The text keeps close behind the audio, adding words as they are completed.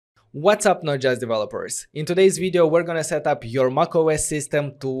What's up, Node.js developers? In today's video, we're going to set up your macOS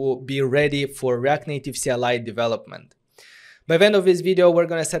system to be ready for React Native CLI development. By the end of this video, we're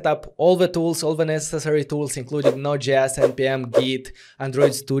going to set up all the necessary tools, including Node.js, NPM, Git,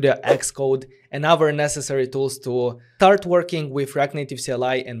 Android Studio, Xcode, and other necessary tools to start working with React Native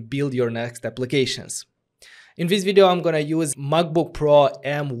CLI and build your next applications. In this video, I'm going to use MacBook Pro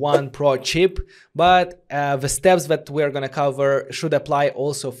M1 Pro chip, but the steps that we're going to cover should apply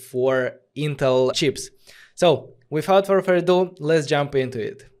also for Intel chips. So without further ado, let's jump into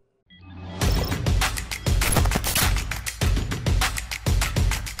it.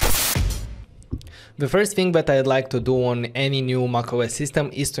 The first thing that I'd like to do on any new macOS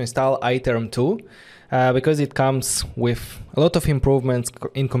system is to install iTerm 2 because it comes with a lot of improvements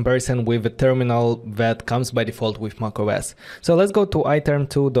in comparison with the terminal that comes by default with macOS. So let's go to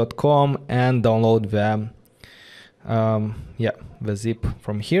iterm2.com and download the zip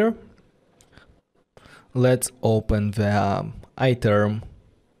from here. Let's open the iTerm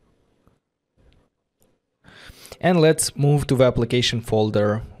and let's move to the application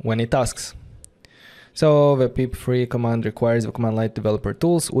folder when it asks. So the pip3 command requires the command line developer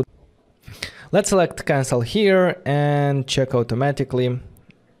tools. Let's select cancel here and check automatically.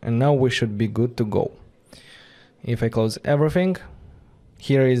 And now we should be good to go. If I close everything,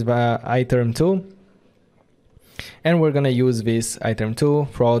 here is the iTerm 2. And we're going to use this iTerm 2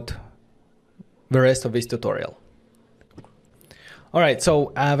 throughout the rest of this tutorial. Alright,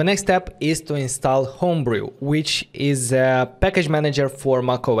 so the next step is to install Homebrew, which is a package manager for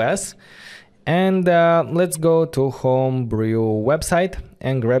macOS. And let's go to Homebrew website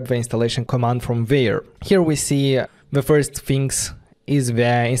and grab the installation command from there. Here we see the first things is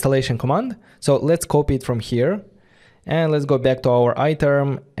the installation command. So let's copy it from here and let's go back to our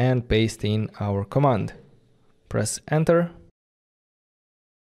iTerm and paste in our command. Press enter.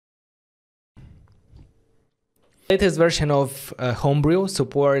 The latest version of Homebrew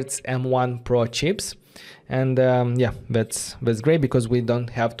supports M1 Pro chips. And that's great because we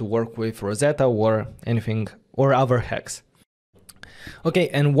don't have to work with Rosetta or anything or other hacks. Okay,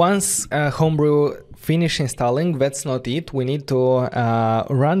 and once Homebrew finish installing, that's not it. We need to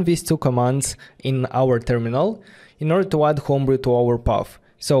run these two commands in our terminal in order to add Homebrew to our path.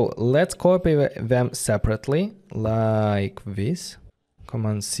 So let's copy them separately like this.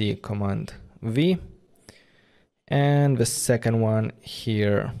 Command C, Command V. And the second one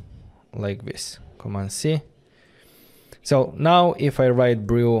here like this. Command C. So now if I write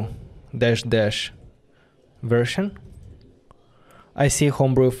brew -- version, I see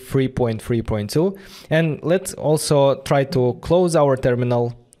Homebrew 3.3.2. And let's also try to close our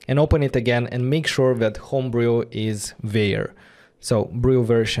terminal and open it again and make sure that Homebrew is there. So brew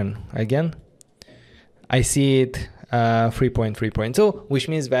version again. I see it 3.3.2, which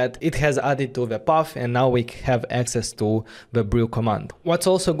means that it has added to the path and now we have access to the brew command. What's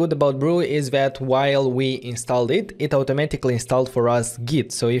also good about brew is that while we installed it, it automatically installed for us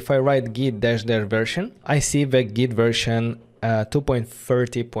Git. So if I write git -- version, I see the Git version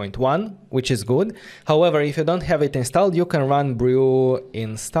 2.30.1, which is good. However, if you don't have it installed, you can run brew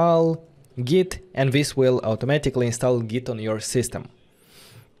install git and this will automatically install Git on your system.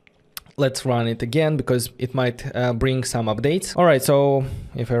 Let's run it again because it might bring some updates. All right, so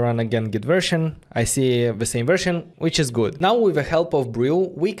if I run again git version, I see the same version, which is good. Now with the help of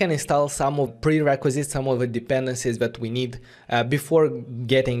brew, we can install some of prerequisites, some of the dependencies that we need before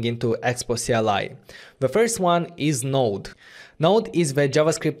getting into Expo CLI. The first one is Node. Node is the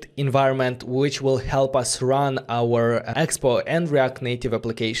JavaScript environment which will help us run our Expo and React Native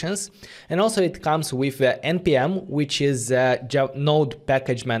applications. And also it comes with the NPM, which is a Node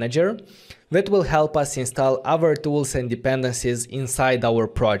package manager that will help us install other tools and dependencies inside our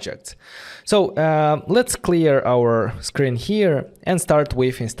projects. So let's clear our screen here and start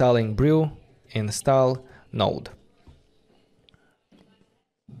with installing brew install Node.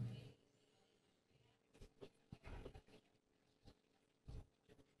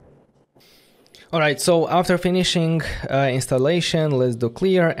 Alright, so after finishing installation, let's do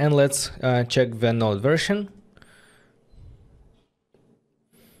clear and let's check the Node version.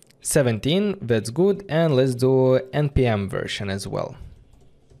 17, that's good, and let's do NPM version as well.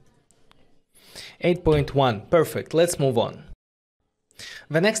 8.1, perfect, let's move on.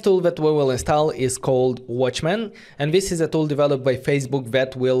 The next tool that we will install is called Watchman, and this is a tool developed by Facebook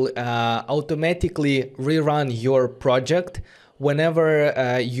that will automatically rerun your project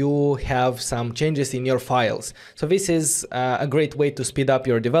whenever you have some changes in your files. So this is a great way to speed up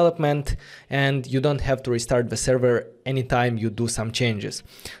your development and you don't have to restart the server anytime you do some changes.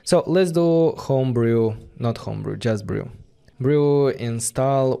 So let's do Homebrew, not Homebrew, just brew. brew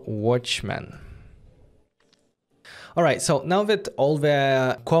install Watchman. All right, so now that all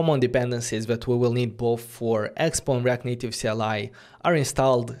the common dependencies that we will need both for Expo and React Native CLI are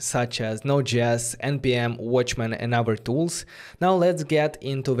installed, such as Node.js, NPM, Watchman, and other tools, now let's get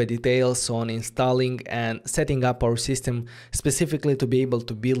into the details on installing and setting up our system specifically to be able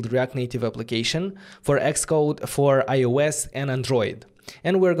to build React Native application for Xcode for iOS and Android.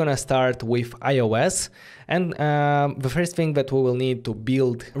 And we're gonna start with iOS. And the first thing that we will need to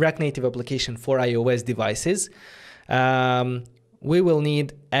build React Native application for iOS devices, we will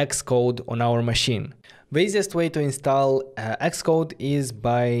need Xcode on our machine. The easiest way to install Xcode is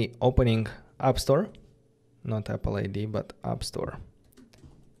by opening App Store, not Apple ID, but App Store.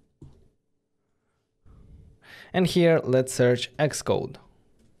 And here, let's search Xcode.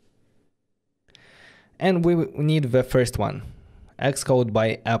 And we need the first one, Xcode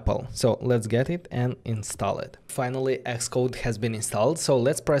by Apple. So let's get it and install it. Finally, Xcode has been installed. So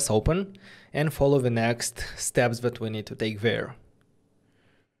let's press open and follow the next steps that we need to take there.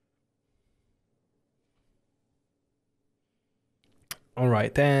 All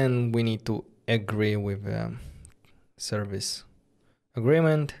right, and we need to agree with the service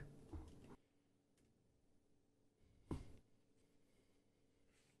agreement.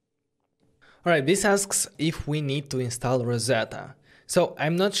 All right, this asks if we need to install Rosetta. So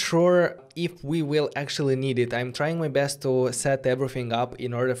I'm not sure if we will actually need it. I'm trying my best to set everything up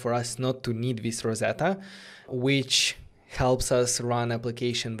in order for us not to need this Rosetta, which helps us run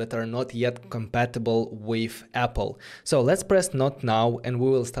applications that are not yet compatible with Apple. So let's press not now and we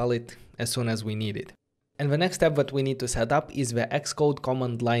will install it as soon as we need it. And the next step that we need to set up is the Xcode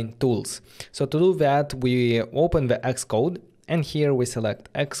command line tools. So to do that, we open the Xcode and here we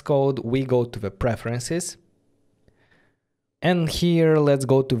select Xcode, we go to the preferences. And here, let's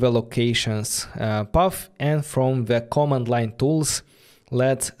go to the locations path, and from the command line tools,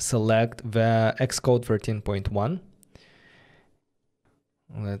 let's select the Xcode 13.1.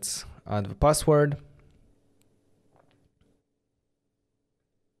 Let's add the password.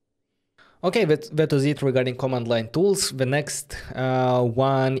 Okay, that was it regarding command line tools. The next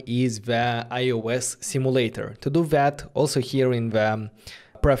one is the iOS simulator. To do that, also here in the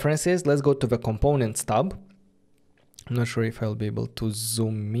preferences, let's go to the components tab. I'm not sure if I'll be able to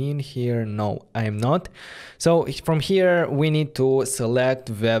zoom in here. No, I'm not. So from here, we need to select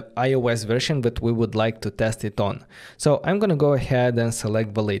the iOS version that we would like to test it on. So I'm going to go ahead and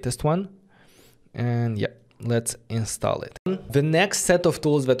select the latest one. And yeah, let's install it. The next set of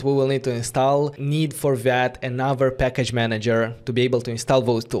tools that we will need to install need for that another package manager to be able to install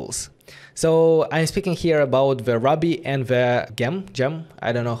those tools. So I'm speaking here about the Ruby and the Gem,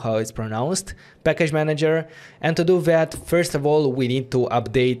 I don't know how it's pronounced, package manager. And to do that, first of all, we need to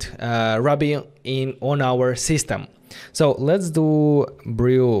update Ruby on our system. So let's do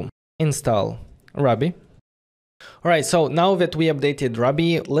brew install Ruby. All right, so now that we updated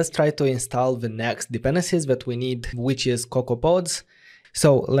Ruby, let's try to install the next dependencies that we need, which is COCOAPODS.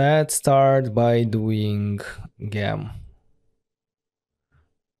 So let's start by doing gem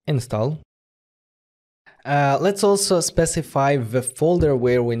install. Let's also specify the folder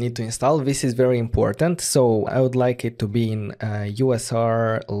where we need to install. This is very important. So I would like it to be in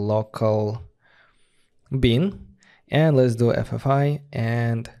USR local bin. And let's do FFI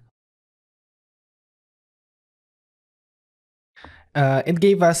and it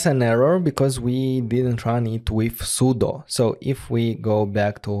gave us an error because we didn't run it with sudo. So if we go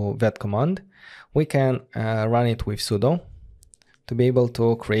back to that command, we can run it with sudo to be able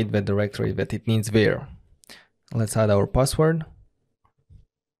to create the directory that it needs there. Let's add our password.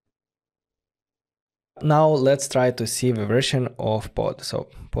 Now let's try to see the version of pod. So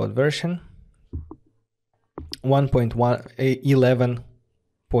pod version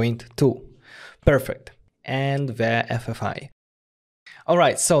 1.11.2. Perfect. And the FFI. All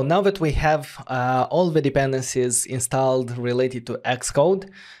right, so now that we have all the dependencies installed related to Xcode,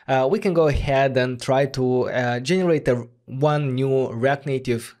 we can go ahead and try to generate one new React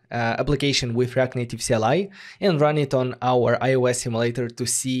Native application with React Native CLI and run it on our iOS simulator to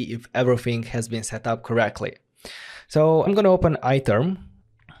see if everything has been set up correctly. So I'm going to open iTerm.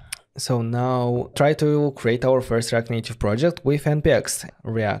 So now try to create our first React Native project with npx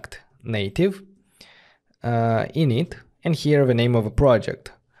React Native init. And here the name of a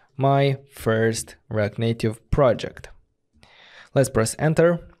project, my first React Native project. Let's press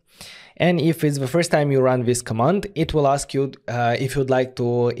enter. And if it's the first time you run this command, it will ask you if you'd like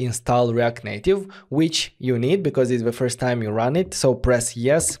to install React Native, which you need because it's the first time you run it. So press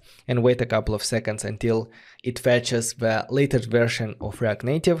yes and wait a couple of seconds until it fetches the latest version of React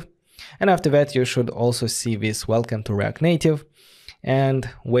Native. And after that, you should also see this welcome to React Native, and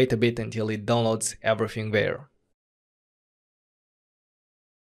wait a bit until it downloads everything there.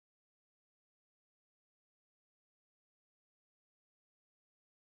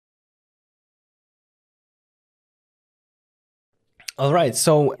 All right,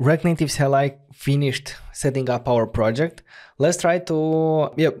 so React Native CLI finished setting up our project. Let's try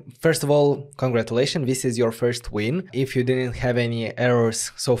to, first of all, congratulations, this is your first win. If you didn't have any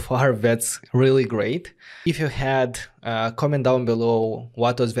errors so far, that's really great. If you had, comment down below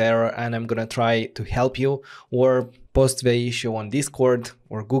what was the error, and I'm gonna try to help you, or post the issue on Discord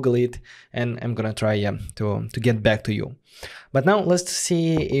or Google it, and I'm gonna try to get back to you. But now let's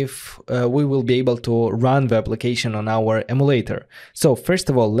see if we will be able to run the application on our emulator. So first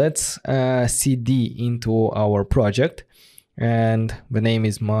of all, let's cd into our project, and the name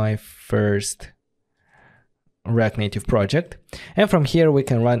is my first React Native project. And from here we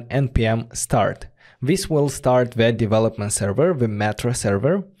can run npm start. This will start the development server, the Metro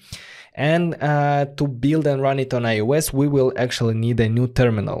server. And to build and run it on iOS, we will actually need a new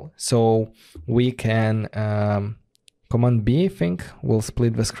terminal. So we can Command B, I think, will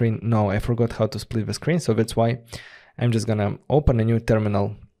split the screen. No, I forgot how to split the screen, so that's why I'm just gonna open a new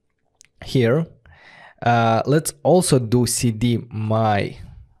terminal here. Let's also do cd my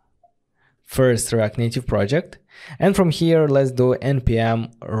first React Native project. And from here, let's do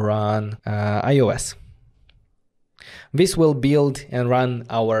npm run iOS. This will build and run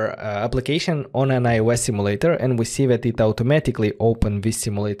our application on an iOS simulator, and we see that it automatically opened this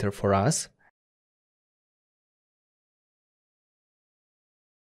simulator for us.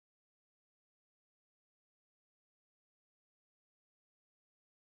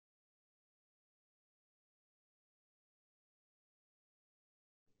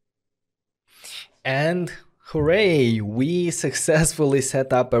 And hooray, we successfully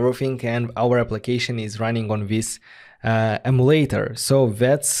set up everything and our application is running on this emulator. So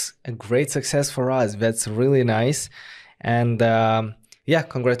that's a great success for us. That's really nice. And yeah,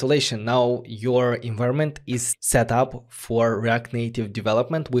 congratulations. Now your environment is set up for React Native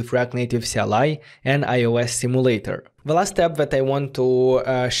development with React Native CLI and iOS simulator. The last step that I want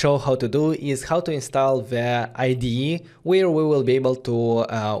to show how to do is how to install the IDE, where we will be able to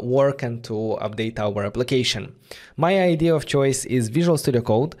work and to update our application. My IDE of choice is Visual Studio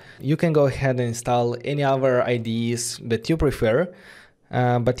Code. You can go ahead and install any other IDEs that you prefer.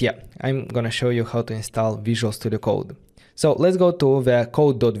 But yeah, I'm gonna show you how to install Visual Studio Code. So let's go to the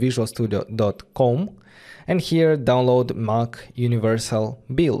code.visualstudio.com and here download Mac Universal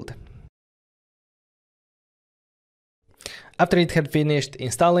Build. After it had finished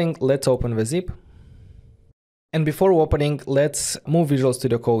installing, let's open the zip. And before opening, let's move Visual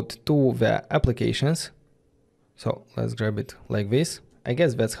Studio Code to the applications. So let's grab it like this. I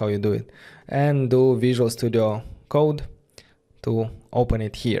guess that's how you do it. And do Visual Studio Code to open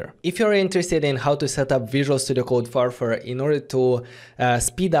it here. If you're interested in how to set up Visual Studio Code further in order to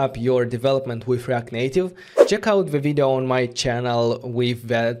speed up your development with React Native, check out the video on my channel with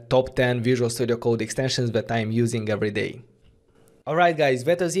the top 10 Visual Studio Code extensions that I'm using every day. Alright guys,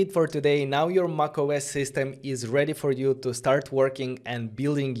 that was it for today. Now your macOS system is ready for you to start working and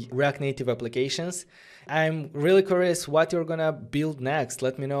building React Native applications. I'm really curious what you're gonna build next.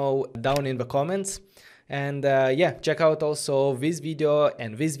 Let me know down in the comments. And yeah, check out also this video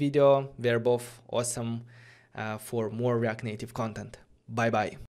and this video. They're both awesome for more React Native content. Bye bye.